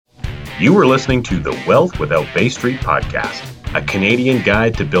You are listening to the Wealth Without Bay Street podcast, a Canadian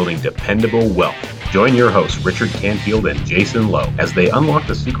guide to building dependable wealth. Join your hosts, Richard Canfield and Jason Lowe, as they unlock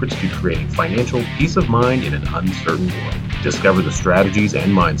the secrets to creating financial peace of mind in an uncertain world. Discover the strategies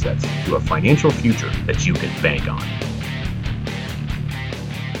and mindsets to a financial future that you can bank on.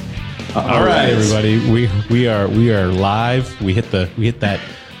 All right, everybody. We are live. We hit that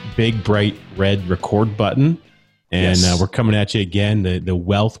big bright red record button. And we're coming at you again, the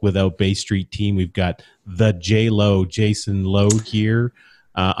Wealth Without Bay Street team. We've got the Jason Lowe here.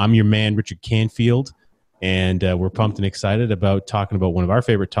 I'm your man, Richard Canfield, and we're pumped and excited about talking about one of our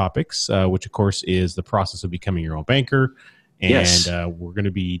favorite topics, which, of course, is the process of becoming your own banker. And we're going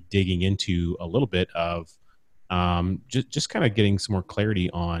to be digging into a little bit of just kind of getting some more clarity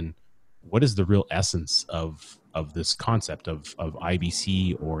on what is the real essence of this concept of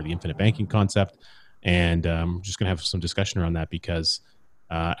IBC, or the infinite banking concept. And I'm just going to have some discussion around that because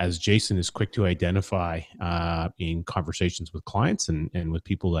as Jason is quick to identify in conversations with clients and with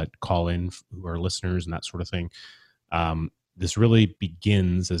people that call in who are listeners and that sort of thing, this really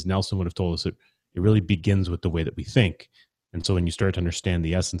begins, as Nelson would have told us, it really begins with the way that we think. And so when you start to understand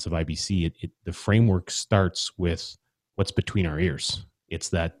the essence of IBC, the framework starts with what's between our ears. It's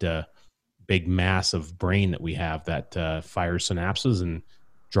that big mass of brain that we have that fires synapses and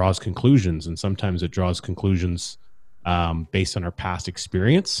draws conclusions, and sometimes it draws conclusions based on our past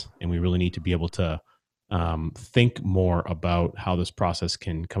experience, and we really need to be able to think more about how this process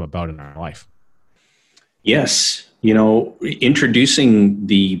can come about in our life. Yes. Introducing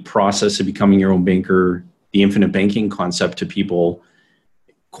the process of becoming your own banker, the infinite banking concept to people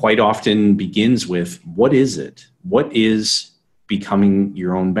quite often begins with, what is it? What is becoming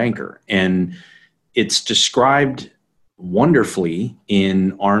your own banker? And it's described wonderfully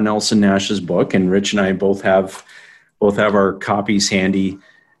in R. Nelson Nash's book, and Rich and I both have our copies handy,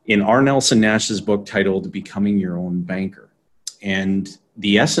 in R. Nelson Nash's book titled Becoming Your Own Banker. And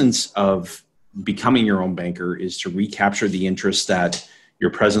the essence of becoming your own banker is to recapture the interest that you're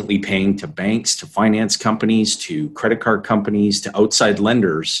presently paying to banks, to finance companies, to credit card companies, to outside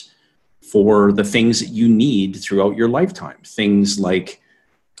lenders for the things that you need throughout your lifetime. Things like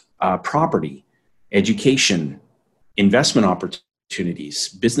property, education, investment opportunities,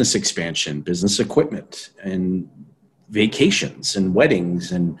 business expansion, business equipment, and vacations and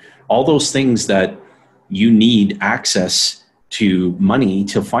weddings, and all those things that you need access to money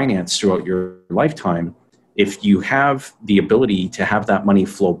to finance throughout your lifetime. If you have the ability to have that money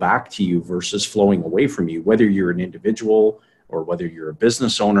flow back to you versus flowing away from you, whether you're an individual or whether you're a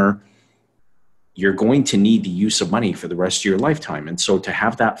business owner, you're going to need the use of money for the rest of your lifetime. And so to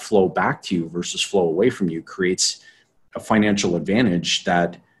have that flow back to you versus flow away from you creates a financial advantage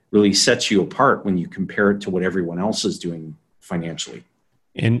that really sets you apart when you compare it to what everyone else is doing financially.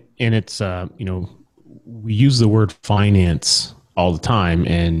 And it's we use the word finance all the time,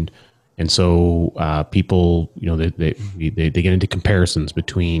 and so people they get into comparisons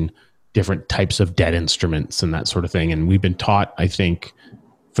between different types of debt instruments and that sort of thing. And we've been taught, I think,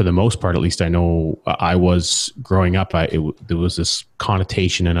 for the most part, at least I know I was growing up, there was this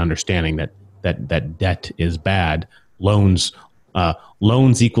connotation and understanding that debt is bad. Loans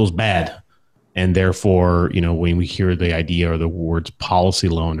equals bad. And therefore, when we hear the idea or the words policy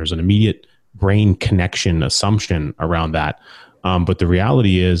loan, there's an immediate brain connection assumption around that. But the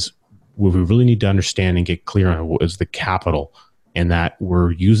reality is, what we really need to understand and get clear on is the capital, and that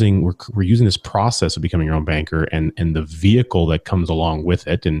we're using this process of becoming your own banker and the vehicle that comes along with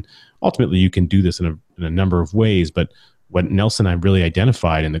it. And ultimately, you can do this in a number of ways. But what Nelson and I really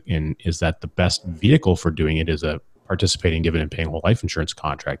identified is that the best vehicle for doing it is a participating dividend paying whole life insurance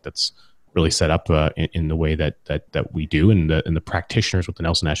contract that's really set up in the way that we do, and the practitioners with the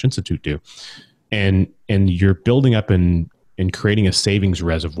Nelson Nash Institute do. And you're building up and creating a savings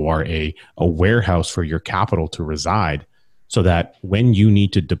reservoir, a warehouse for your capital to reside, so that when you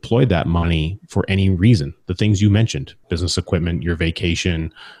need to deploy that money for any reason, the things you mentioned, business equipment, your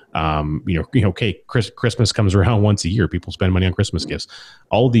vacation, Christmas comes around once a year, people spend money on Christmas gifts,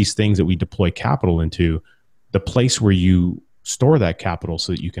 all of these things that we deploy capital into, the place where you store that capital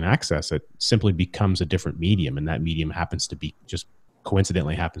so that you can access it simply becomes a different medium. And that medium happens to be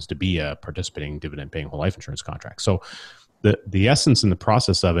a participating dividend paying whole life insurance contract. So the essence and the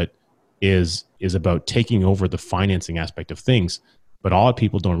process of it is about taking over the financing aspect of things. But a lot of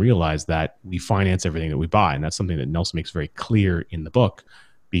people don't realize that we finance everything that we buy. And that's something that Nelson makes very clear in the book,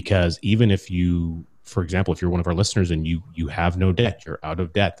 because even if you, for example, if you're one of our listeners and you have no debt, you're out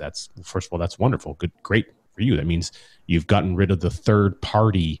of debt, that's, first of all, that's wonderful. Good, great for you. That means you've gotten rid of the third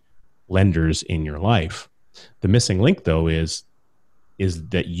party lenders in your life. The missing link, though, is is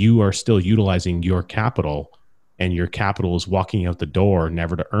that you are still utilizing your capital, and your capital is walking out the door,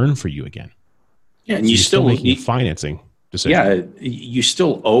 never to earn for you again. Yeah, and so you're still making a financing decision. Yeah, you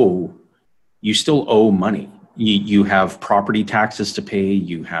still owe money. You have property taxes to pay.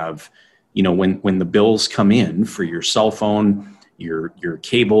 You have, when the bills come in for your cell phone, your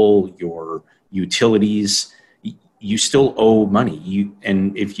cable, your utilities, you still owe money.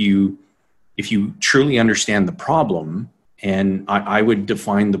 And if you truly understand the problem, and I would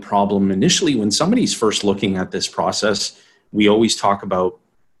define the problem initially when somebody's first looking at this process, we always talk about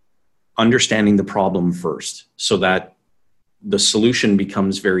understanding the problem first, so that the solution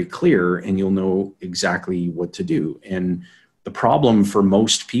becomes very clear and you'll know exactly what to do. And the problem for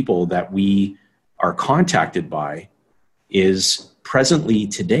most people that we are contacted by is presently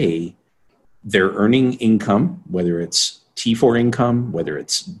today, they're earning income, whether it's T4 income, whether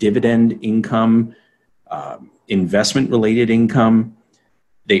it's dividend income, investment related income.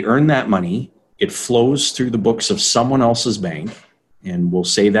 They earn that money. It flows through the books of someone else's bank. And we'll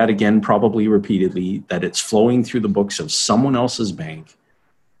say that again, probably repeatedly, that it's flowing through the books of someone else's bank.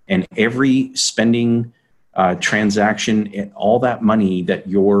 And every spending transaction, all that money that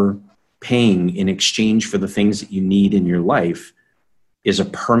you're paying in exchange for the things that you need in your life, is a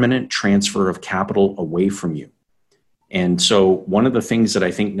permanent transfer of capital away from you. And so one of the things that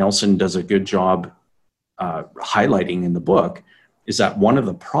I think Nelson does a good job highlighting in the book is that one of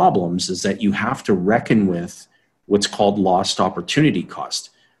the problems is that you have to reckon with what's called lost opportunity cost.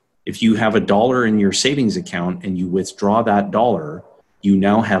 If you have $1 in your savings account and you withdraw that $1, you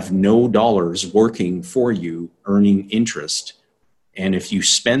now have no dollars working for you, earning interest. And if you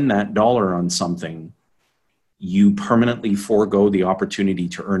spend that $1 on something, you permanently forego the opportunity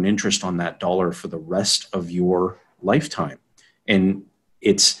to earn interest on that $1 for the rest of your lifetime. And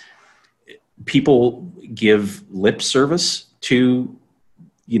people give lip service to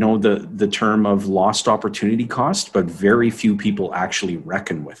the term of lost opportunity cost, but very few people actually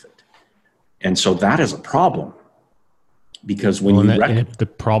reckon with it. And so that is a problem, because the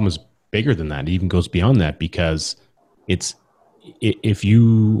problem is bigger than that. It even goes beyond that, because if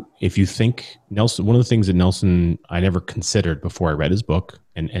you think Nelson, one of the things that Nelson, I never considered before I read his book,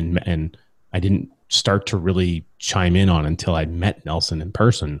 and I didn't start to really chime in on until I met Nelson in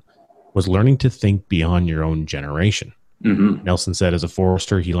person, was learning to think beyond your own generation. Mm-hmm. Nelson said as a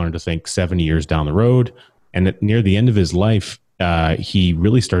forester, he learned to think 70 years down the road. And near the end of his life, he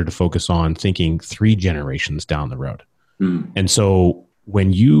really started to focus on thinking 3 generations down the road. Mm. And so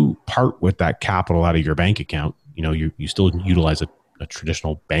when you part with that capital out of your bank account, you still utilize a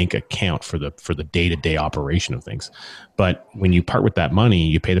traditional bank account for the day-to-day operation of things. But when you part with that money,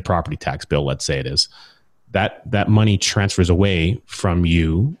 you pay the property tax bill, let's say it is, that money transfers away from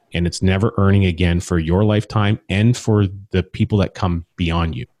you, and it's never earning again for your lifetime and for the people that come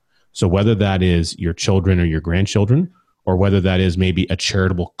beyond you. So whether that is your children or your grandchildren, or whether that is maybe a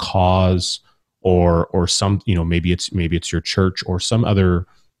charitable cause, or some, maybe it's your church or some other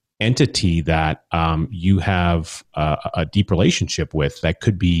entity that you have a deep relationship with, that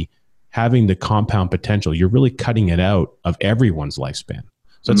could be having the compound potential. You're really cutting it out of everyone's lifespan.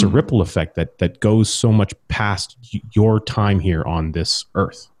 So it's a ripple effect that goes so much past your time here on this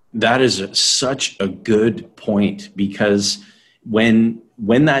earth. That is such a good point, because when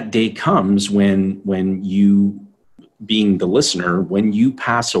that day comes, when you, being the listener, when you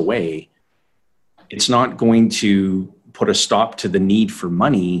pass away, it's not going to put a stop to the need for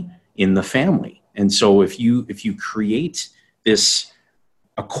money in the family. And so if you create this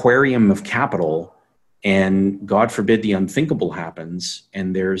aquarium of capital, and God forbid the unthinkable happens,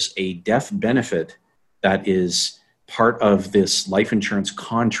 and there's a death benefit that is part of this life insurance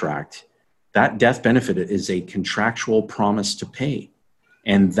contract, that death benefit is a contractual promise to pay.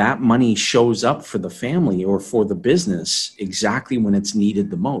 And that money shows up for the family or for the business exactly when it's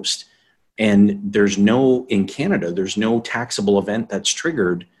needed the most. And in Canada, there's no taxable event that's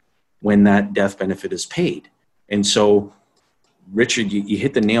triggered when that death benefit is paid. And so, Richard, you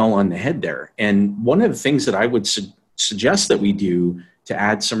hit the nail on the head there. And one of the things that I would suggest that we do to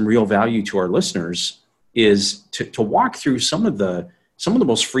add some real value to our listeners is to walk through some of the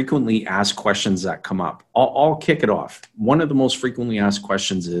most frequently asked questions that come up. I'll kick it off. One of the most frequently asked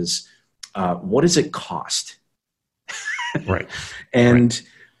questions is, what does it cost? Right. And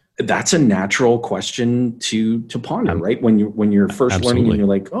that's a natural question to ponder, right? When you're first Absolutely. learning and you're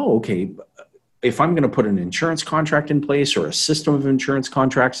like, oh, okay, if I'm going to put an insurance contract in place or a system of insurance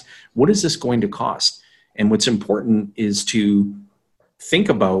contracts, what is this going to cost? And what's important is to think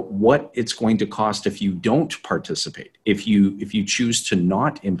about what it's going to cost if you don't participate, if you choose to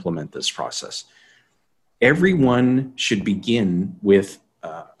not implement this process. everyone should begin with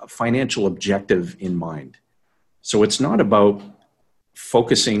a financial objective in mind. So it's not about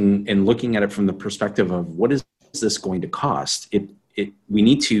focusing and looking at it from the perspective of what is this going to cost. We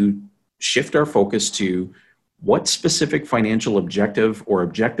need to shift our focus to what specific financial objective or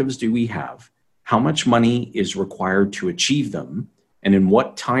objectives do we have, how much money is required to achieve them, and in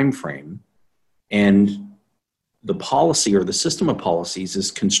what time frame, and the policy or the system of policies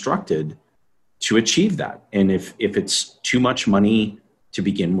is constructed to achieve that. And if it's too much money to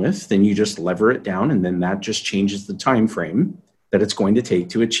begin with, then you just lever it down, and then that just changes the time frame that it's going to take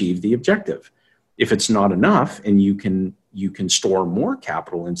to achieve the objective. If it's not enough, and you can store more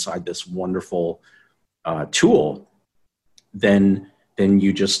capital inside this wonderful tool, then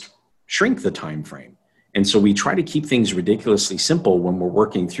you just shrink the time frame. And so we try to keep things ridiculously simple when we're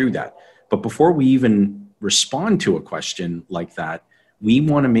working through that. But before we even respond to a question like that, we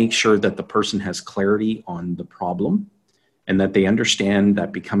want to make sure that the person has clarity on the problem, and that they understand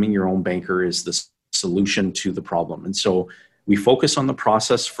that becoming your own banker is the solution to the problem. And so we focus on the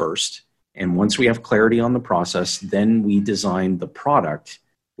process first. And once we have clarity on the process, then we design the product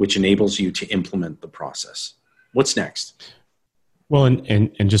which enables you to implement the process. What's next? Well,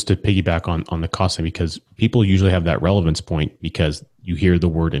 and just to piggyback on the costing, because people usually have that relevance point because you hear the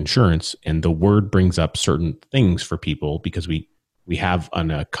word insurance, and the word brings up certain things for people because we have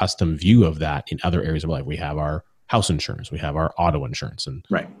a custom view of that in other areas of life. We have our house insurance, we have our auto insurance, and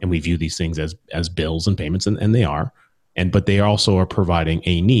we view these things as bills and payments, and they are, but they also are providing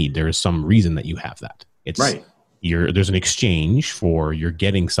a need. There is some reason that you have that. It's right. There's an exchange for you're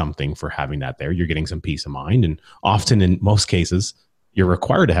getting something for having that there. You're getting some peace of mind, and often in most cases, you're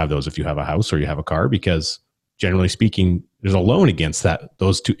required to have those if you have a house or you have a car, because generally speaking, there's a loan against that.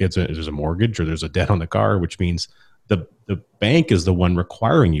 Those two, there's a mortgage or there's a debt on the car, which means the bank is the one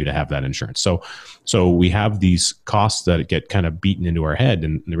requiring you to have that insurance. So we have these costs that get kind of beaten into our head.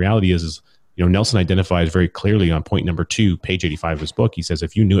 And the reality is, Nelson identifies very clearly on point number 2, page 85 of his book. He says,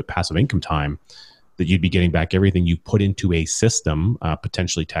 if you knew at passive income time that you'd be getting back everything you put into a system,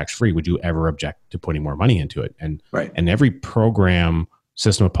 potentially tax-free, would you ever object to putting more money into it? And every program,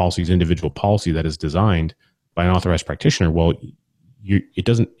 system of policies, individual policy that is designed by an authorized practitioner, well, it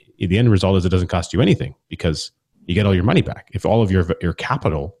doesn't. The end result is it doesn't cost you anything because you get all your money back. If all of your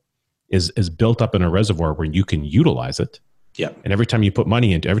capital is built up in a reservoir where you can utilize it, and every time you put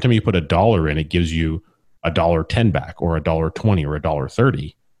money into, every time you put $1 in, it gives you $1.10 back, or $1.20, or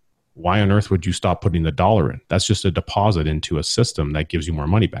 $1.30. Why on earth would you stop putting the dollar in? That's just a deposit into a system that gives you more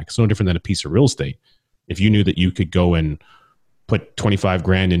money back. It's no different than a piece of real estate. If you knew that you could go and put 25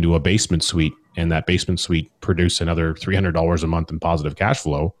 grand into a basement suite, and that basement suite produce another $300 a month in positive cash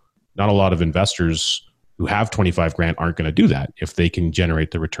flow, not a lot of investors who have 25 grand aren't going to do that if they can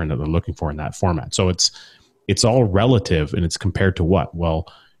generate the return that they're looking for in that format. So it's all relative, and it's compared to what?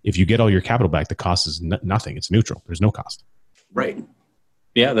 Well, if you get all your capital back, the cost is nothing. It's neutral. There's no cost. Right.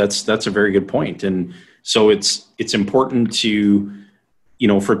 Yeah, that's a very good point. And so it's important to,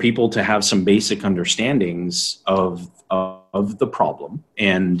 for people to have some basic understandings of the problem,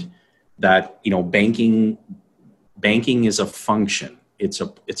 and that, banking is a function. It's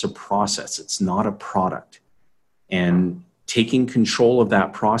a process. It's not a product. And taking control of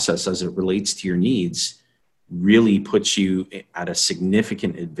that process as it relates to your needs really puts you at a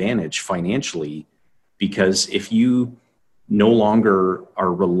significant advantage financially, because if you no longer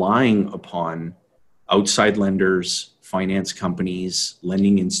are relying upon outside lenders, finance companies,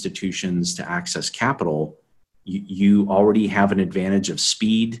 lending institutions to access capital, you already have an advantage of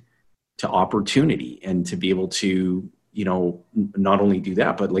speed to opportunity, and to be able to, not only do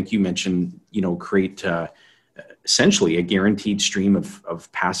that, but like you mentioned, create essentially a guaranteed stream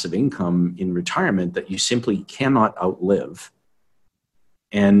of passive income in retirement that you simply cannot outlive.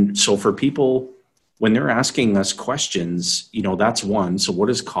 And so for people, when they're asking us questions, that's one. So what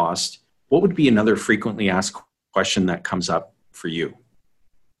is cost? What would be another frequently asked question that comes up for you?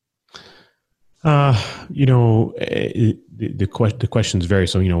 The questions vary.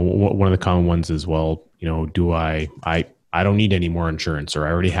 So, one of the common ones is, well, do I don't need any more insurance, or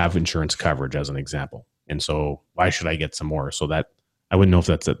I already have insurance coverage, as an example. And so why should I get some more? So that, I wouldn't know if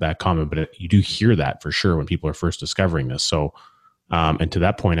that's that common, but you do hear that for sure when people are first discovering this. So, and to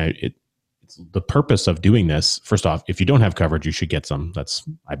that point, it's the purpose of doing this. First off, if you don't have coverage, you should get some. That's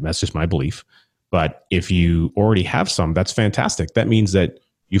just my belief. But if you already have some, that's fantastic. That means that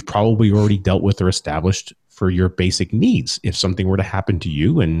you've probably already dealt with or established for your basic needs. If something were to happen to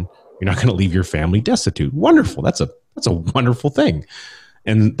you and you're not going to leave your family destitute, wonderful. That's a wonderful thing.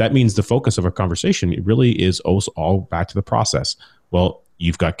 And that means the focus of our conversation, it really is also all back to the process. Well,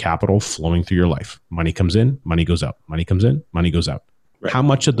 you've got capital flowing through your life. Money comes in, money goes out. Money comes in, money goes out. Right. How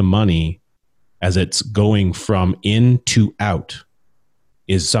much of the money as it's going from in to out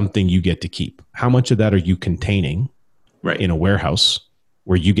is something you get to keep? How much of that are you containing in a warehouse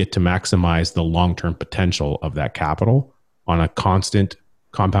where you get to maximize the long-term potential of that capital on a constant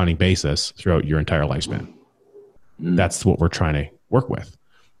compounding basis throughout your entire lifespan? That's what we're trying to work with.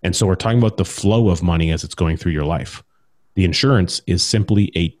 And so we're talking about the flow of money as it's going through your life. The insurance is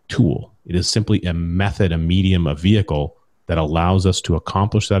simply a tool. It is simply a method, a medium, a vehicle that allows us to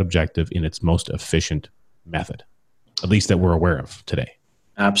accomplish that objective in its most efficient method, at least that we're aware of today.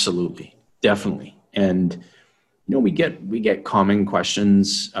 Absolutely. Definitely. And, we get common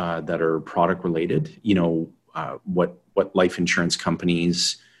questions that are product related, what life insurance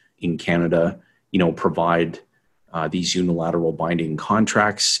companies in Canada, provide these unilateral binding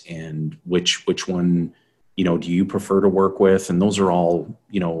contracts, and which one, do you prefer to work with? And those are all,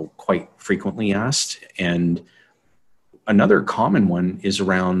 quite frequently asked. And another common one is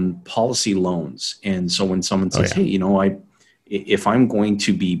around policy loans. And so when someone says, hey, if I'm going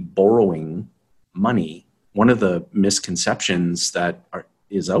to be borrowing money, one of the misconceptions that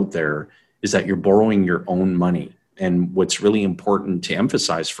is out there is that you're borrowing your own money. And what's really important to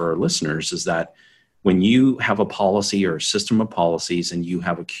emphasize for our listeners is that when you have a policy or a system of policies and you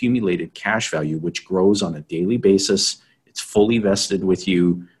have accumulated cash value, which grows on a daily basis, it's fully vested with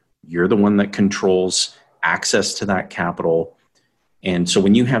you, you're the one that controls access to that capital. And so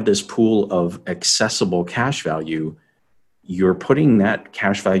when you have this pool of accessible cash value, you're putting that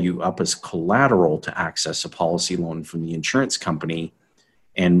cash value up as collateral to access a policy loan from the insurance company.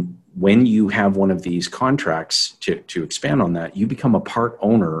 And when you have one of these contracts, to expand on that, you become a part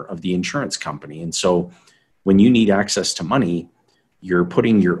owner of the insurance company. And so when you need access to money, you're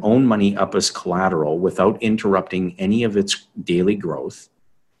putting your own money up as collateral without interrupting any of its daily growth.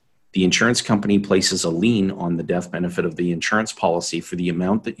 The insurance company places a lien on the death benefit of the insurance policy for the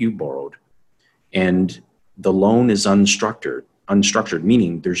amount that you borrowed. And the loan is unstructured,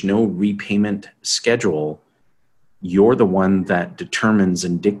 meaning there's no repayment schedule. You're the one that determines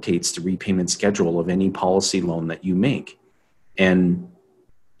and dictates the repayment schedule of any policy loan that you make. And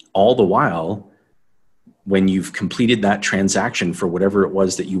all the while, when you've completed that transaction for whatever it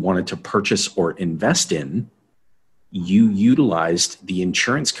was that you wanted to purchase or invest in, you utilized the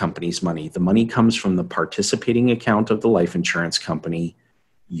insurance company's money. The money comes from the participating account of the life insurance company.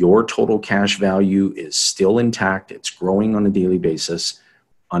 Your total cash value is still intact. It's growing on a daily basis,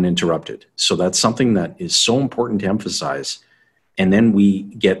 uninterrupted. So that's something that is so important to emphasize. And then we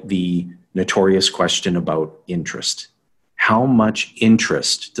get the notorious question about interest. How much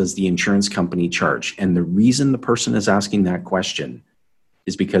interest does the insurance company charge? And the reason the person is asking that question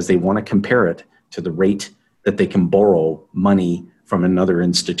is because they want to compare it to the rate that they can borrow money from another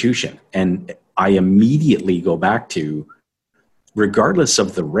institution. And I immediately go back to, regardless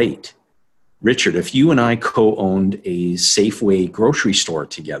of the rate, Richard, if you and I co-owned a Safeway grocery store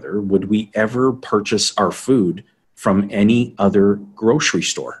together, would we ever purchase our food from any other grocery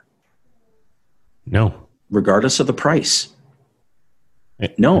store? No. Regardless of the price?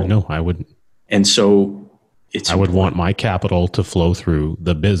 No, I wouldn't. And so I would want my capital to flow through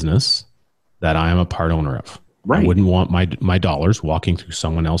the business that I am a part owner of. Right. I wouldn't want my dollars walking through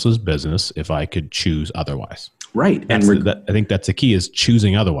someone else's business if I could choose otherwise. Right. I think that's the key, is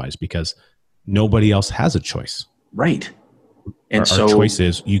choosing otherwise, because nobody else has a choice. Right. And our choice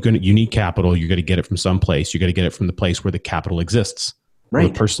is you need capital. You're going to get it from some place. You got to get it from the place where the capital exists.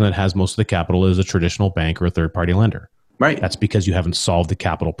 Right. The person that has most of the capital is a traditional bank or a third party lender. Right. That's because you haven't solved the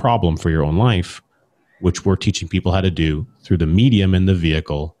capital problem for your own life, which we're teaching people how to do through the medium and the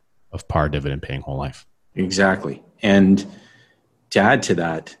vehicle of par dividend paying whole life. Exactly. And to add to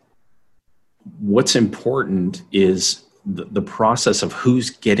that, what's important is the process of who's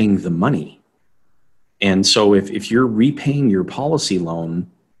getting the money. And so if you're repaying your policy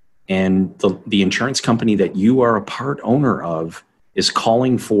loan and the insurance company that you are a part owner of is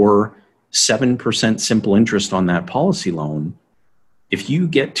calling for 7% simple interest on that policy loan, if you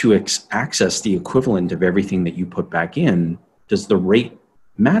get to access the equivalent of everything that you put back in, does the rate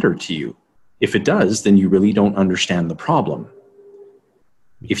matter to you? If it does, then you really don't understand the problem.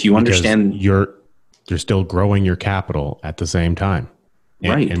 If you understand, you're still growing your capital at the same time.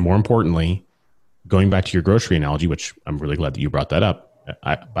 Right. And more importantly, going back to your grocery analogy, which I'm really glad that you brought that up.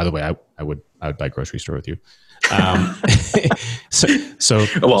 By the way, I would buy grocery store with you.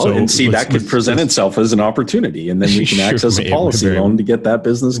 That could present itself as an opportunity, and then we can access a policy loan to get that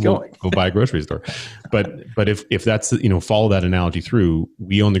business going. We'll buy a grocery store. But if that's, follow that analogy through,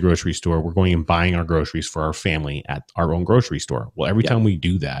 we own the grocery store. We're going and buying our groceries for our family at our own grocery store. Well, every time we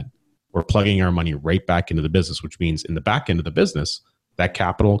do that, we're plugging our money right back into the business, which means in the back end of the business, that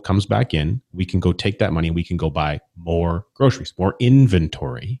capital comes back in. We can go take that money. We can go buy more groceries, more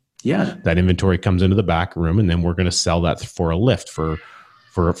inventory. Yeah. That inventory comes into the back room, and then we're going to sell that for a lift for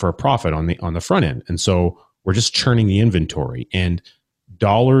a profit on the front end. And so we're just churning the inventory, and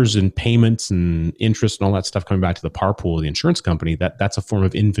dollars and payments and interest and all that stuff coming back to the par pool of the insurance company, that's a form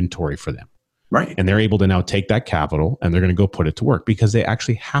of inventory for them. Right. And they're able to now take that capital and they're going to go put it to work, because they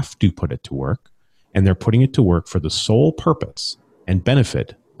actually have to put it to work, and they're putting it to work for the sole purpose and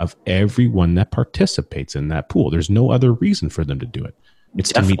benefit of everyone that participates in that pool. There's no other reason for them to do it.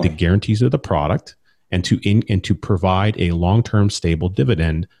 It's to meet the guarantees of the product and to provide a long-term stable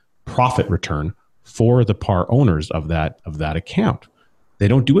dividend profit return for the par owners of that account. They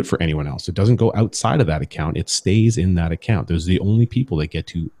don't do it for anyone else. It doesn't go outside of that account. It stays in that account. Those are the only people that get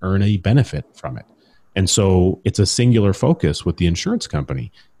to earn a benefit from it. And so it's a singular focus with the insurance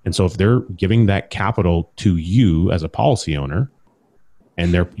company. And so if they're giving that capital to you as a policy owner,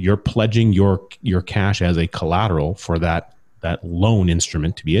 and you're pledging your cash as a collateral for that loan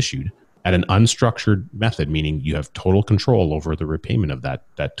instrument to be issued at an unstructured method, meaning you have total control over the repayment of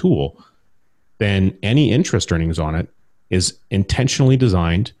that tool, then any interest earnings on it is intentionally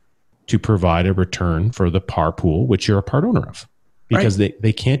designed to provide a return for the par pool, which you're a part owner of. Because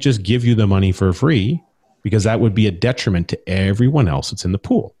they can't just give you the money for free, because that would be a detriment to everyone else that's in the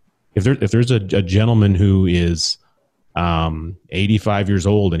pool. If there's a gentleman who is 85 years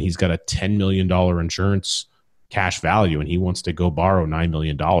old and he's got a $10 million insurance cash value and he wants to go borrow $9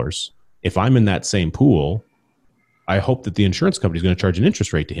 million, if I'm in that same pool, I hope that the insurance company is going to charge an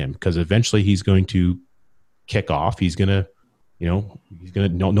interest rate to him, because eventually he's going to kick off. He's going to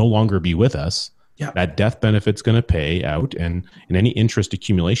no longer be with us. Yeah. That death benefit's going to pay out, and any interest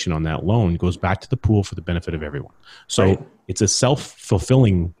accumulation on that loan goes back to the pool for the benefit of everyone. So It's a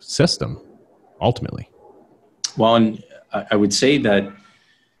self-fulfilling system, ultimately. Well, and I would say that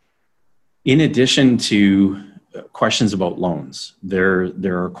in addition to questions about loans, there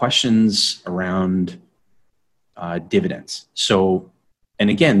are questions around dividends. So, and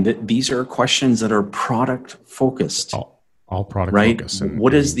again, these are questions that are product focused. All product focused.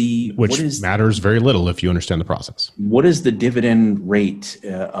 Which matters very little if you understand the process. What is the dividend rate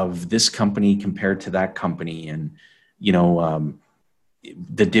of this company compared to that company? And,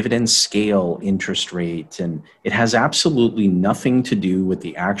 the dividend scale, interest rate, and it has absolutely nothing to do with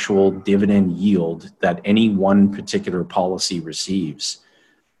the actual dividend yield that any one particular policy receives.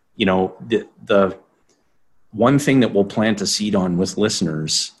 The one thing that we'll plant a seed on with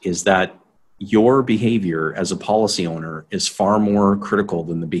listeners is that your behavior as a policy owner is far more critical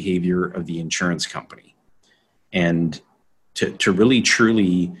than the behavior of the insurance company. And to really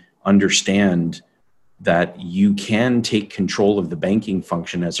truly understand that you can take control of the banking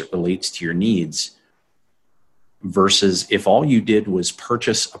function as it relates to your needs, versus if all you did was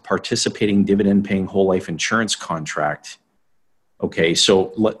purchase a participating dividend paying whole life insurance contract. Okay,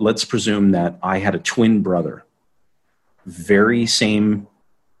 so let's presume that I had a twin brother, very same,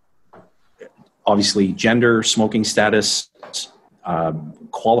 obviously gender, smoking status,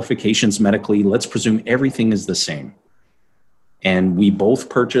 qualifications medically. Let's presume everything is the same. And we both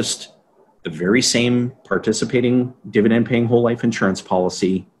purchased the very same participating dividend paying whole life insurance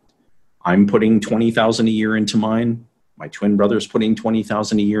policy. I'm putting $20,000 a year into mine. My twin brother's putting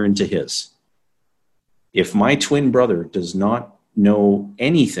 $20,000 a year into his. If my twin brother does not know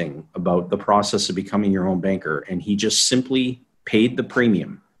anything about the process of becoming your own banker, and he just simply paid the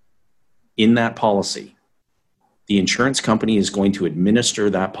premium in that policy, the insurance company is going to administer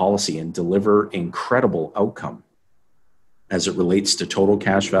that policy and deliver incredible outcome as it relates to total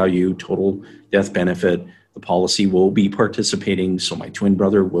cash value, total death benefit. The policy will be participating, so my twin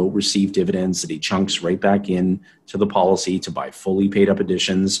brother will receive dividends that he chunks right back in to the policy to buy fully paid up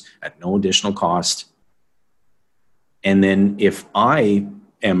additions at no additional cost. And then if I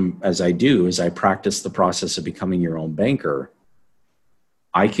am, as I practice the process of becoming your own banker,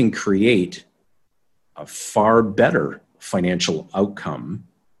 I can create a far better financial outcome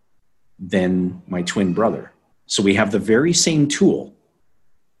than my twin brother. So we have the very same tool.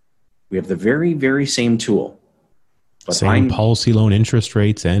 We have the very, very same tool. But same policy loan interest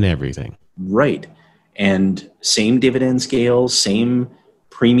rates and everything. Right. And same dividend scale, same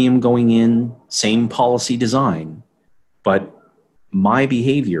premium going in, same policy design. But my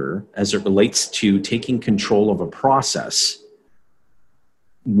behavior as it relates to taking control of a process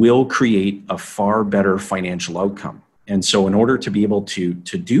will create a far better financial outcome. And so in order to be able to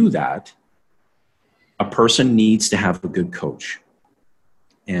do that, a person needs to have a good coach.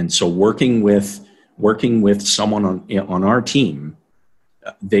 And so working with someone on our team,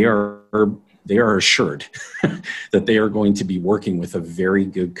 they are assured that they are going to be working with a very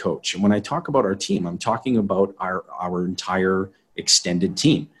good coach. And when I talk about our team, I'm talking about our entire extended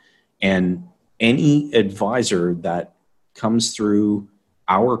team. And any advisor that comes through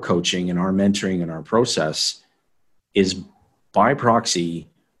our coaching and our mentoring and our process is by proxy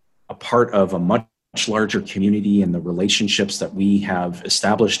a part of a much larger community, and the relationships that we have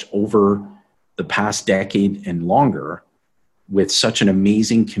established over the past decade and longer with such an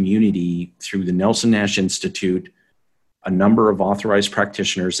amazing community through the Nelson Nash Institute, a number of authorized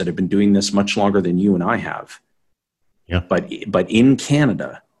practitioners that have been doing this much longer than you and I have. Yeah. But in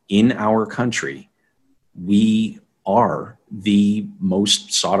Canada, in our country, we are the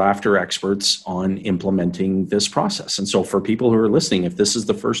most sought after experts on implementing this process. And so for people who are listening, if this is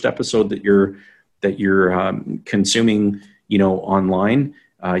the first episode that you're consuming, online,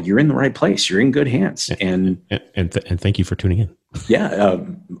 you're in the right place. You're in good hands. And thank you for tuning in. Yeah.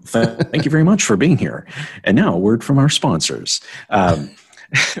 Thank you very much for being here. And now a word from our sponsors,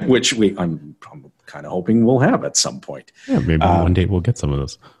 which I'm kind of hoping we'll have at some point. Yeah, maybe one day we'll get some of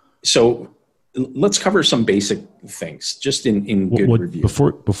those. So let's cover some basic things just in good review.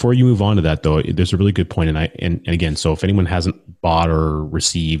 Before you move on to that, though, there's a really good point. And again, so if anyone hasn't bought or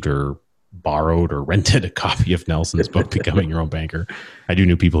received or borrowed or rented a copy of Nelson's book, Becoming Your Own Banker, I do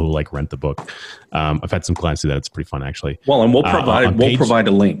know people who rent the book. I've had some clients do that. It's pretty fun, actually. Well, and we'll provide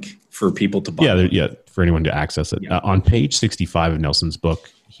a link for people to buy. Yeah, for anyone to access it. Yeah. On page 65 of Nelson's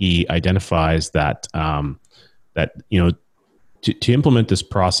book, he identifies that to implement this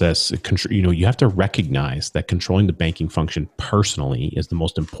process, you have to recognize that controlling the banking function personally is the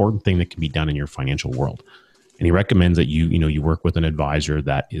most important thing that can be done in your financial world. And he recommends that you work with an advisor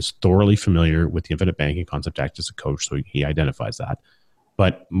that is thoroughly familiar with the infinite banking concept, act as a coach. So he identifies that.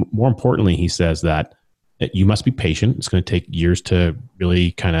 But more importantly, he says that you must be patient. It's going to take years to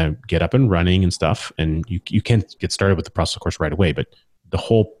really kind of get up and running and stuff. And you can't get started with the process, of course, right away. But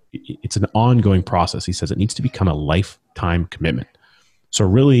it's an ongoing process. He says it needs to become a lifetime commitment. So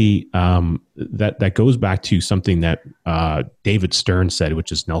really, that goes back to something that David Stern said,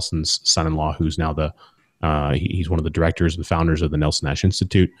 which is Nelson's son-in-law, who's now he's one of the directors and founders of the Nelson Nash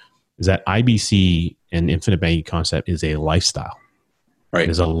Institute, is that IBC and infinite banking concept is a lifestyle. Right. It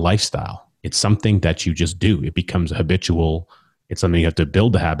is a lifestyle. It's something that you just do. It becomes habitual. It's something you have to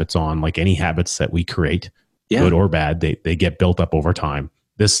build the habits on, like any habits that we create, good or bad. They get built up over time.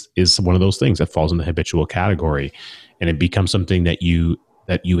 This is one of those things that falls in the habitual category, and it becomes something that you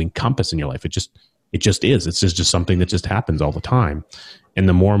encompass in your life. It just is. It's just something that just happens all the time. And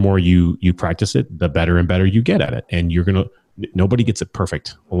the more and more you practice it, the better and better you get at it. And nobody gets it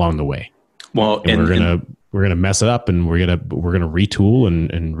perfect along the way. Well, we're gonna mess it up, and we're gonna retool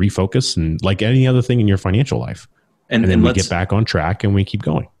and refocus, and like any other thing in your financial life. And then we get back on track and we keep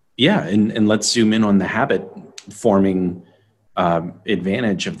going. Yeah, and let's zoom in on the habit forming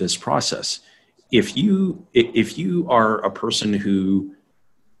advantage of this process. If you are a person who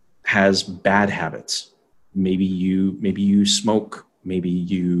has bad habits, maybe you smoke, maybe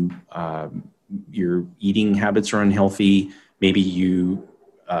your eating habits are unhealthy, maybe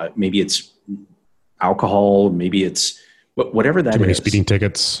it's alcohol, maybe it's whatever that is. Too many speeding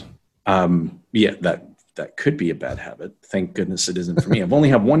tickets. That could be a bad habit. Thank goodness it isn't for me. I've only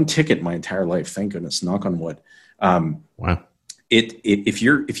had one ticket my entire life. Thank goodness. Knock on wood. Wow. If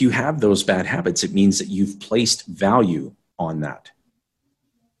you have those bad habits, it means that you've placed value on that.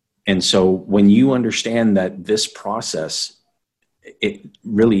 And so when you understand that this process,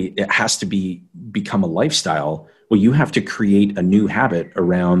 it has to become a lifestyle, well, you have to create a new habit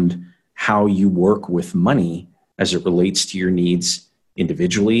around how you work with money as it relates to your needs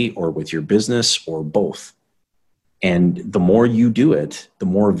individually or with your business or both. And the more you do it, the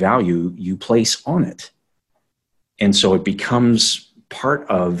more value you place on it. And so it becomes part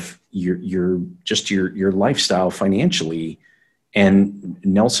of your lifestyle financially. And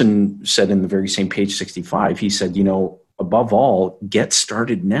Nelson said in the very same page 65, he said, above all, get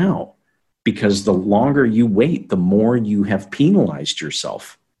started now, because the longer you wait, the more you have penalized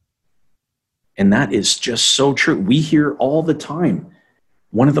yourself. And that is just so true. We hear all the time.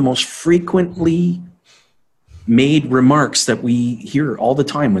 One of the most frequently made remarks that we hear all the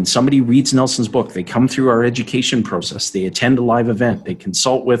time when somebody reads Nelson's book, they come through our education process, they attend a live event, they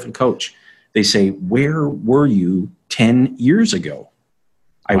consult with a coach, they say, where were you 10 years ago.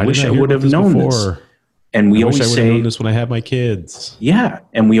 I Why wish didn't I would have known before? this. And we I wish always I would say, have known this when I had my kids. yeah.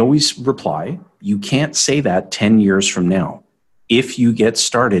 And we always reply, you can't say that 10 years from now. If you get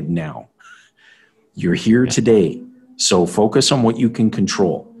started now, you're here today. So focus on what you can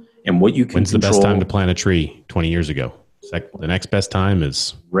control and what you can When's control. the best time to plant a tree 20 years ago? The next best time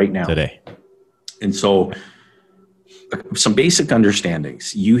is right now, today. And so some basic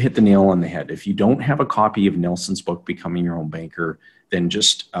understandings. You hit the nail on the head. If you don't have a copy of Nelson's book, Becoming Your Own Banker, then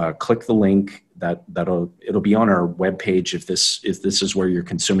just click the link. It'll be on our webpage if this is where you're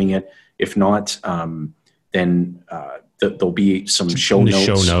consuming it. If not, then there'll be some show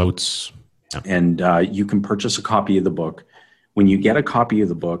notes. Yeah. And you can purchase a copy of the book. When you get a copy of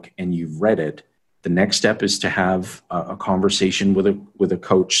the book and you've read it, the next step is to have a conversation with a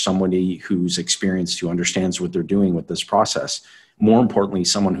coach, somebody who's experienced, who understands what they're doing with this process. More importantly,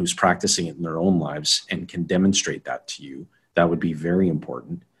 someone who's practicing it in their own lives and can demonstrate that to you. That would be very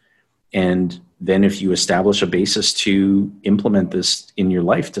important. And then if you establish a basis to implement this in your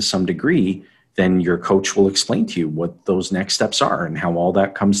life to some degree, then your coach will explain to you what those next steps are and how all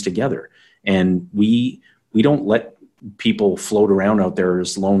that comes together. And we don't let people float around out there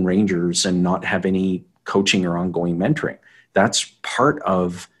as lone rangers and not have any coaching or ongoing mentoring. That's part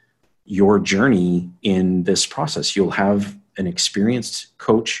of your journey in this process. You'll have an experienced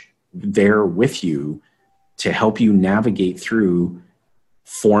coach there with you to help you navigate through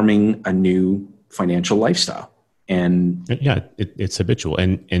forming a new financial lifestyle. And yeah, it's habitual.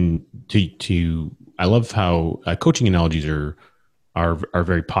 And to I love how coaching analogies are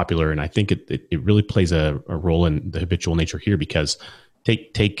very popular, and I think it really plays a role in the habitual nature here, because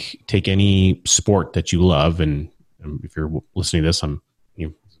take any sport that you love, and if you're listening to this,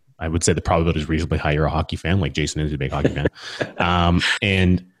 I would say the probability is reasonably high you're a hockey fan, like Jason is a big hockey fan,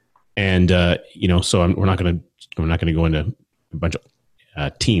 so we're not going to go into a bunch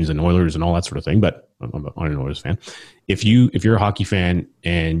of teams and Oilers and all that sort of thing, but I'm an Oilers fan. If you're a hockey fan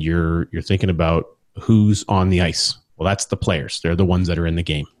and you're thinking about who's on the ice, well, that's the players. They're the ones that are in the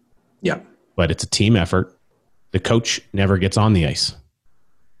game. Yeah. But it's a team effort. The coach never gets on the ice,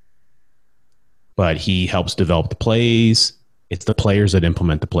 but he helps develop the plays. It's the players that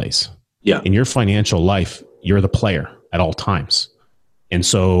implement the plays. Yeah. In your financial life, you're the player at all times. And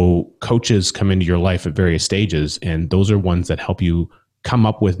so coaches come into your life at various stages, and those are ones that help you come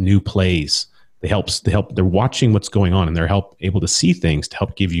up with new plays. They're watching what's going on, and they're able to see things to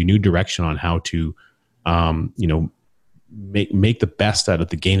help give you new direction on how to, make the best out of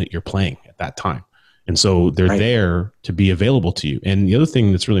the game that you're playing at that time. And so they're there to be available to you. And the other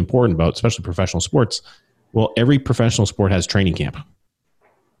thing that's really important about, especially professional sports, well, every professional sport has training camp.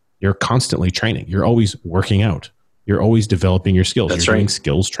 You're constantly training. You're always working out. You're always developing your skills. That's You're doing right.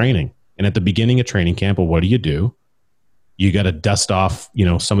 skills training. And at the beginning of training camp, well, what do? You got to dust off,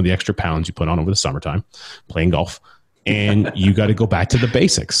 some of the extra pounds you put on over the summertime playing golf, and you got to go back to the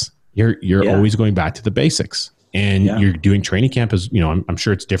basics. You're always going back to the basics. And you're doing training camp as, I'm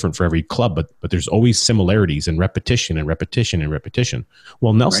sure it's different for every club, but there's always similarities and repetition and repetition and repetition.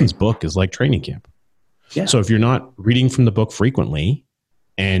 Well, Nelson's book is like training camp. Yeah. So if you're not reading from the book frequently,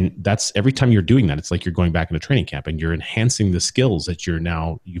 and that's every time you're doing that, it's like you're going back into training camp and you're enhancing the skills that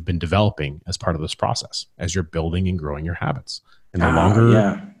you've been developing as part of this process as you're building and growing your habits. And the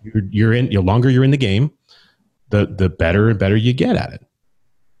longer you're in the game, the better and better you get at it,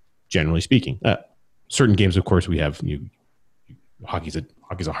 generally speaking. Certain games, of course, we have hockey's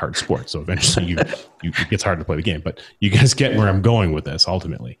a hard sport, so eventually it gets hard to play the game. But you guys get where I'm going with this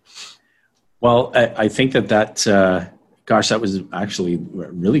ultimately. Well, I think that that was actually a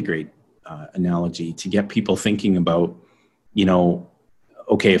really great analogy to get people thinking about,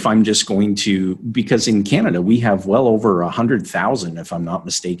 okay, if I'm just going to, because in Canada we have well over 100,000, if I'm not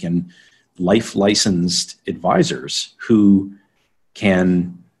mistaken, life licensed advisors who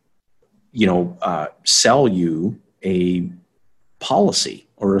can sell you a policy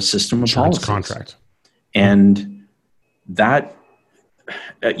or a system of policies. Contract. And that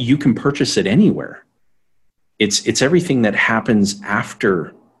you can purchase it anywhere. It's everything that happens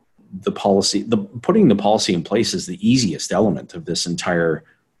after the policy. Putting the policy in place is the easiest element of this entire,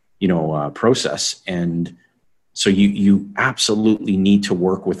 process. And so you absolutely need to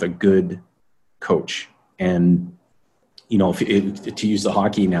work with a good coach. And to use the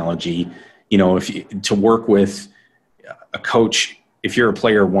hockey analogy, to work with a coach, if you're a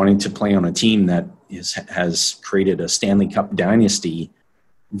player wanting to play on a team that has created a Stanley Cup dynasty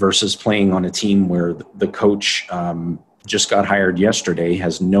versus playing on a team where the coach just got hired yesterday,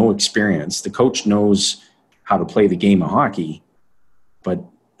 has no experience. The coach knows how to play the game of hockey, but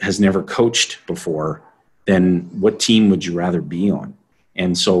has never coached before. then what team would you rather be on?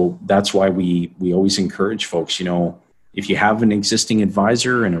 And so that's why we always encourage folks, if you have an existing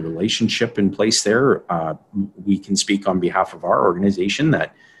advisor and a relationship in place there, we can speak on behalf of our organization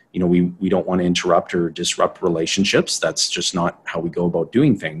that, we don't want to interrupt or disrupt relationships. That's just not how we go about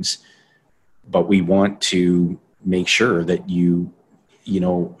doing things. But we want to make sure that you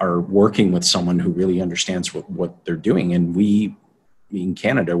are working with someone who really understands what they're doing. And we, in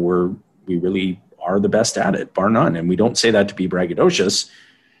Canada, we really are the best at it, bar none. And we don't say that to be braggadocious.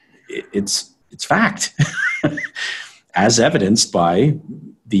 It's fact, as evidenced by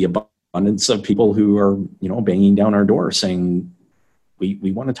the abundance of people who are, banging down our door saying,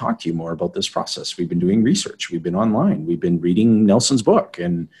 we want to talk to you more about this process. We've been doing research. We've been online. We've been reading Nelson's book,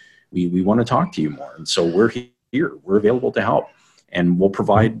 and we want to talk to you more. And so we're here. We're available to help, and we'll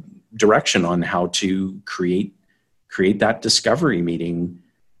provide direction on how to create that discovery meeting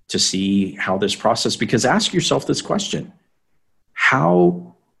to see how this process, because ask yourself this question: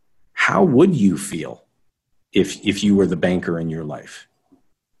 how would you feel if you were the banker in your life?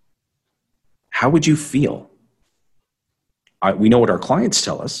 How would you feel? We know what our clients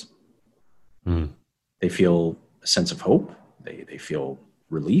tell us. They feel a sense of hope. They feel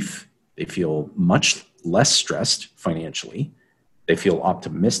relief. They feel much less stressed financially. They feel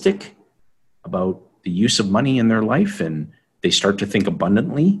optimistic about the use of money in their life, and they start to think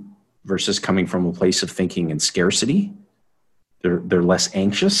abundantly versus coming from a place of thinking in scarcity. They're less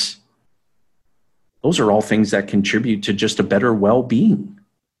anxious. Those are all things that contribute to just a better well-being.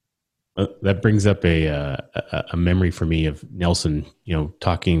 That brings up a memory for me of Nelson,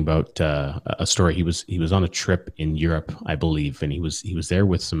 talking about a story. He was on a trip in Europe, I believe, and he was there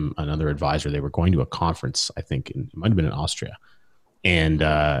with another advisor. They were going to a conference, I think, it might have been in Austria, and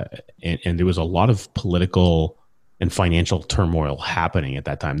there was a lot of political and financial turmoil happening at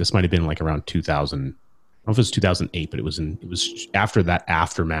that time. This might have been like around 2000. I don't know if it was 2008, but it was after that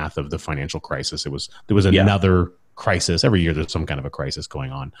aftermath of the financial crisis. There was another crisis. Every year there's some kind of a crisis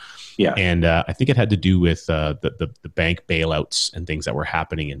going on. Yeah. And I think it had to do with the bank bailouts and things that were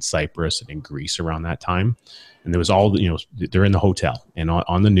happening in Cyprus and in Greece around that time. And there was they're in the hotel, and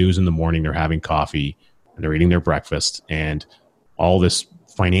on the news in the morning, they're having coffee and they're eating their breakfast, and all this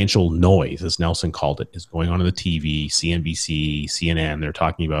financial noise, as Nelson called it, is going on the TV, CNBC, CNN. They're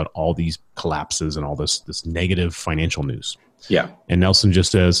talking about all these collapses and all this negative financial news. Yeah. And Nelson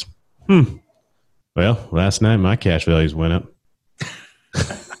just says, well, last night my cash values went up.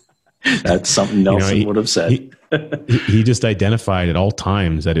 That's something Nelson would have said. He just identified at all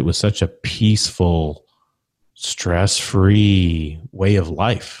times that it was such a peaceful, stress-free way of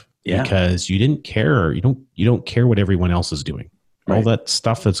life. Yeah. Because you didn't care. You don't care what everyone else is doing. Right. All that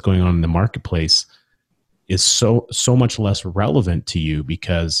stuff that's going on in the marketplace is so much less relevant to you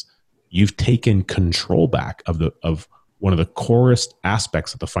because you've taken control back of one of the corest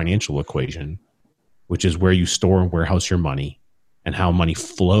aspects of the financial equation, which is where you store and warehouse your money and how money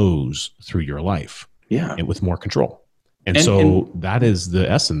flows through your life. Yeah. And with more control. And so that is the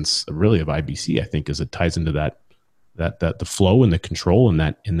essence really of IBC, I think, is it ties into that the flow and the control and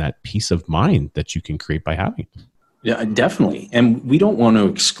that peace of mind that you can create by having. Yeah, definitely. And we don't want to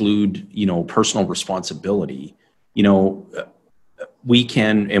exclude, personal responsibility. We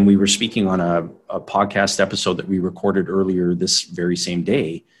can, and we were speaking on a podcast episode that we recorded earlier this very same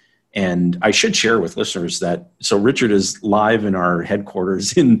day. And I should share with listeners that, so Richard is live in our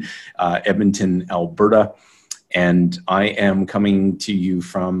headquarters in Edmonton, Alberta. And I am coming to you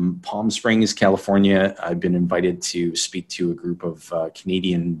from Palm Springs, California. I've been invited to speak to a group of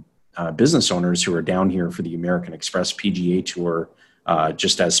Canadian business owners who are down here for the American Express PGA Tour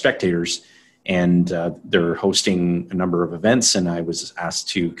just as spectators. And they're hosting a number of events. And I was asked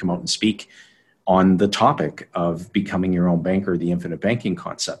to come out and speak on the topic of becoming your own banker, the infinite banking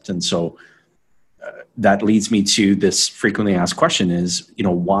concept. And so that leads me to this frequently asked question is,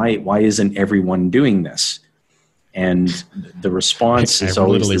 why isn't everyone doing this? And the response is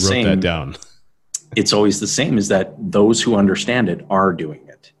always the same. I wrote that down. It's always the same, is that those who understand it are doing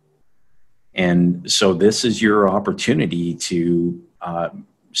it. And so this is your opportunity to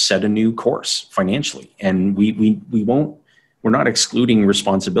set a new course financially. And we're not excluding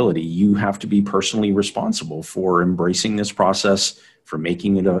responsibility. You have to be personally responsible for embracing this process, for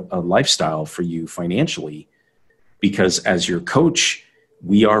making it a lifestyle for you financially, because as your coach,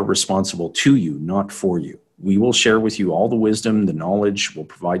 we are responsible to you, not for you. We will share with you all the wisdom, the knowledge. We'll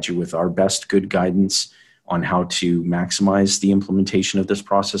provide you with our best good guidance on how to maximize the implementation of this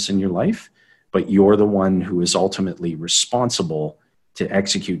process in your life. But you're the one who is ultimately responsible to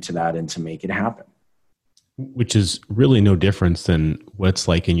execute to that and to make it happen. Which is really no difference than what it's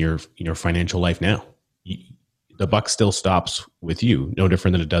like in your financial life now. the buck still stops with you, no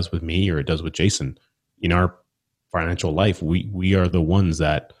different than it does with me or it does with Jason. In our financial life, we are the ones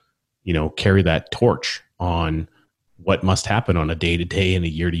that, carry that torch on what must happen on a day-to-day and a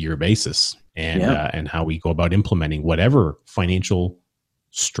year-to-year basis, and how we go about implementing whatever financial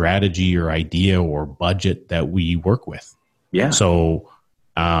strategy or idea or budget that we work with. Yeah. So,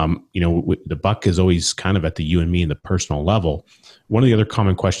 the buck is always kind of at the you and me and the personal level. One of the other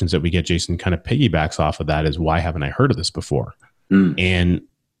common questions that we get, Jason, kind of piggybacks off of that is, why haven't I heard of this before? And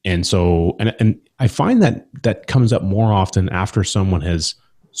so I find that comes up more often after someone has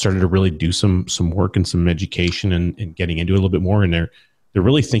started to really do some work and some education and getting into it a little bit more. And they're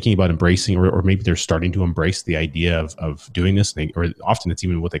really thinking about embracing, or maybe they're starting to embrace the idea of doing this. Or often it's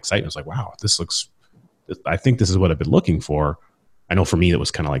even with excitement. It's like, wow, I think this is what I've been looking for. I know for me, it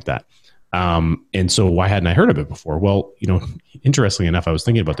was kind of like that. And so why hadn't I heard of it before? Well, interestingly enough, I was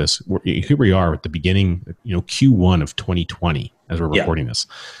thinking about this. Here we are at the beginning, Q1 of 2020, as we're recording this.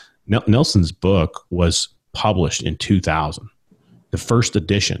 Nelson's book was published in 2000, the first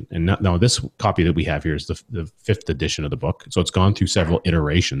edition. And now this copy that we have here is the fifth edition of the book. So it's gone through several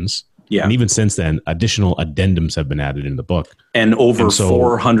iterations. Yeah. And even since then, additional addendums have been added in the book. And over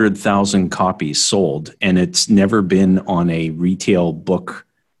 400,000 copies sold. And it's never been on a retail book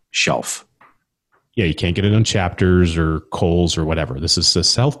shelf. Yeah, you can't get it on Chapters or Kohl's or whatever. This is a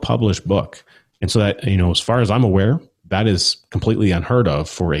self-published book. And so that, as far as I'm aware, that is completely unheard of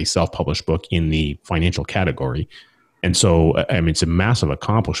for a self-published book in the financial category. And so, it's a massive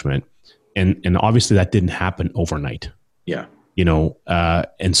accomplishment. And obviously that didn't happen overnight. Yeah.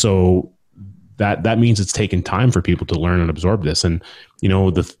 And so that means it's taken time for people to learn and absorb this. And,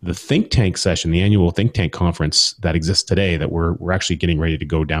 the think tank session, the annual think tank conference that exists today that we're actually getting ready to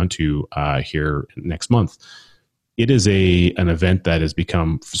go down to here next month. It is an event that has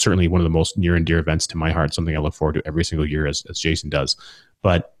become certainly one of the most near and dear events to my heart, something I look forward to every single year as Jason does.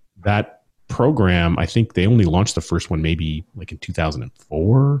 But that program, I think they only launched the first one maybe like in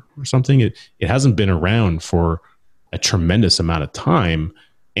 2004 or something. It hasn't been around for a tremendous amount of time.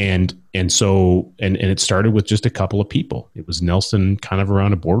 And so it started with just a couple of people. It was Nelson kind of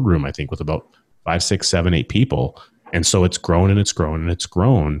around a boardroom, I think, with about 5, 6, 7, 8 people. And so it's grown and it's grown and it's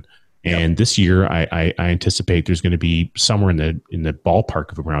grown. And this year I anticipate there's going to be somewhere in the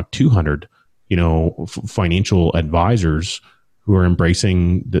ballpark of around 200, financial advisors who are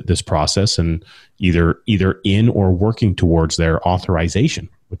embracing this process and either in or working towards their authorization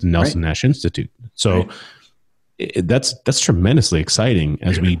with the Nelson Nash Institute. So that's tremendously exciting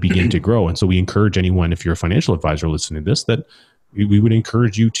as we begin to grow. And so we encourage anyone, if you're a financial advisor listening to this, that we would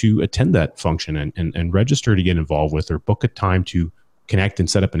encourage you to attend that function and register to get involved with, or book a time to connect and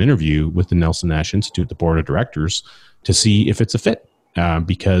set up an interview with the Nelson Nash Institute, the board of directors, to see if it's a fit.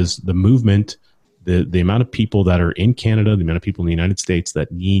 Because the movement, the amount of people that are in Canada, the amount of people in the United States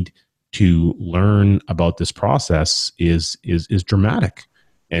that need to learn about this process is dramatic.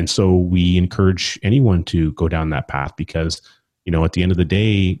 And so we encourage anyone to go down that path because, at the end of the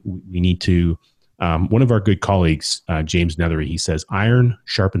day, we need to, one of our good colleagues, James Nethery, he says, iron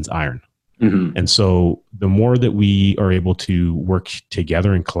sharpens iron. Mm-hmm. And so the more that we are able to work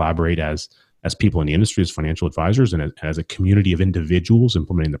together and collaborate as people in the industry, as financial advisors, and as a community of individuals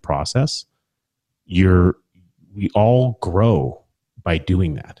implementing the process, we all grow by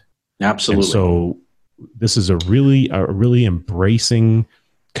doing that. Absolutely. And so this is a really embracing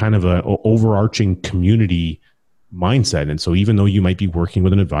kind of a overarching community mindset. And so even though you might be working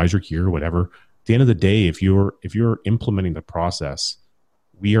with an advisor here or whatever, at the end of the day, if you're implementing the process,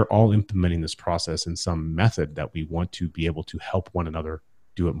 we are all implementing this process in some method that we want to be able to help one another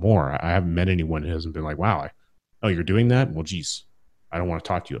do it more. I haven't met anyone who hasn't been like, wow, you're doing that? Well, geez, I don't want to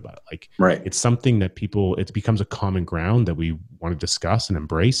talk to you about it. Like, It's something that it becomes a common ground that we want to discuss and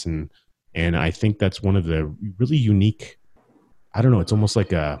embrace. And I think that's one of the really unique, I don't know, it's almost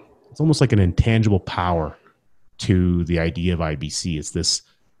like an intangible power to the idea of IBC.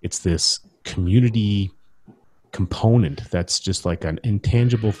 It's this community component that's just like an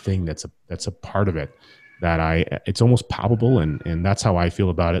intangible thing that's a part of it that it's almost palpable, and that's how I feel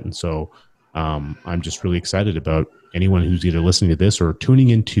about it. And so I'm just really excited about anyone who's either listening to this or tuning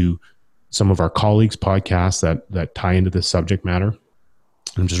into some of our colleagues' podcasts that tie into this subject matter.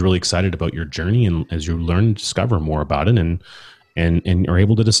 I'm just really excited about your journey, and as you learn and discover more about it and are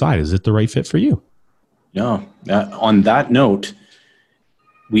able to decide, is it the right fit for you? Yeah. On that note,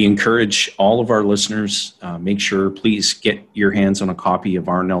 we encourage all of our listeners, make sure, please get your hands on a copy of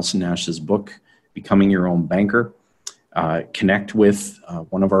our Nelson Nash's book, Becoming Your Own Banker. Connect with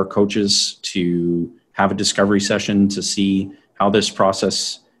one of our coaches to have a discovery session to see how this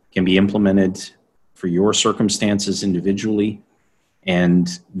process can be implemented for your circumstances individually. And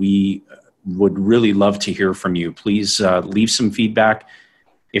we would really love to hear from you. Please leave some feedback.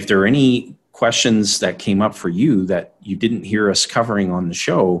 If there are any questions that came up for you that you didn't hear us covering on the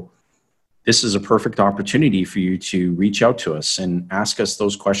show, this is a perfect opportunity for you to reach out to us and ask us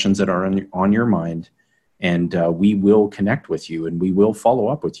those questions that are on your mind. And we will connect with you, and we will follow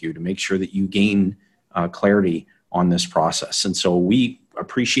up with you to make sure that you gain clarity on this process. And so we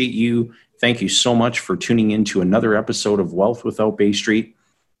appreciate you. Thank you so much for tuning in to another episode of Wealth Without Bay Street.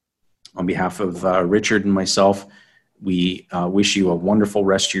 On behalf of Richard and myself, we wish you a wonderful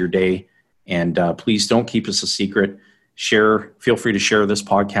rest of your day. And please don't keep us a secret. Feel free to share this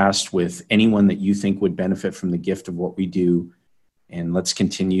podcast with anyone that you think would benefit from the gift of what we do. And let's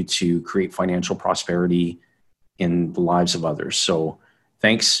continue to create financial prosperity in the lives of others. So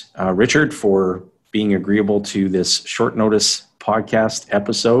thanks, Richard, for being agreeable to this short notice podcast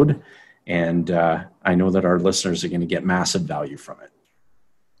episode. And I know that our listeners are going to get massive value from it.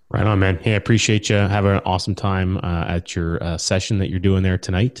 Right on, man. Hey, I appreciate you. Have an awesome time at your session that you're doing there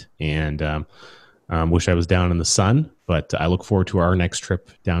tonight. And wish I was down in the sun, but I look forward to our next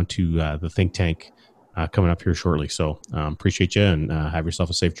trip down to the think tank coming up here shortly. So appreciate you, and have yourself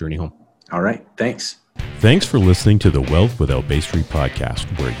a safe journey home. All right. Thanks. Thanks for listening to the Wealth Without Bay Street podcast,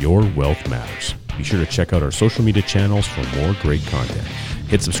 where your wealth matters. Be sure to check out our social media channels for more great content.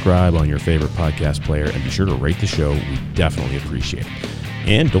 Hit subscribe on your favorite podcast player, and be sure to rate the show. We definitely appreciate it.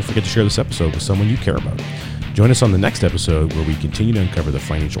 And don't forget to share this episode with someone you care about. Join us on the next episode, where we continue to uncover the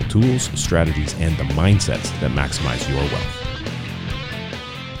financial tools, strategies, and the mindsets that maximize your wealth.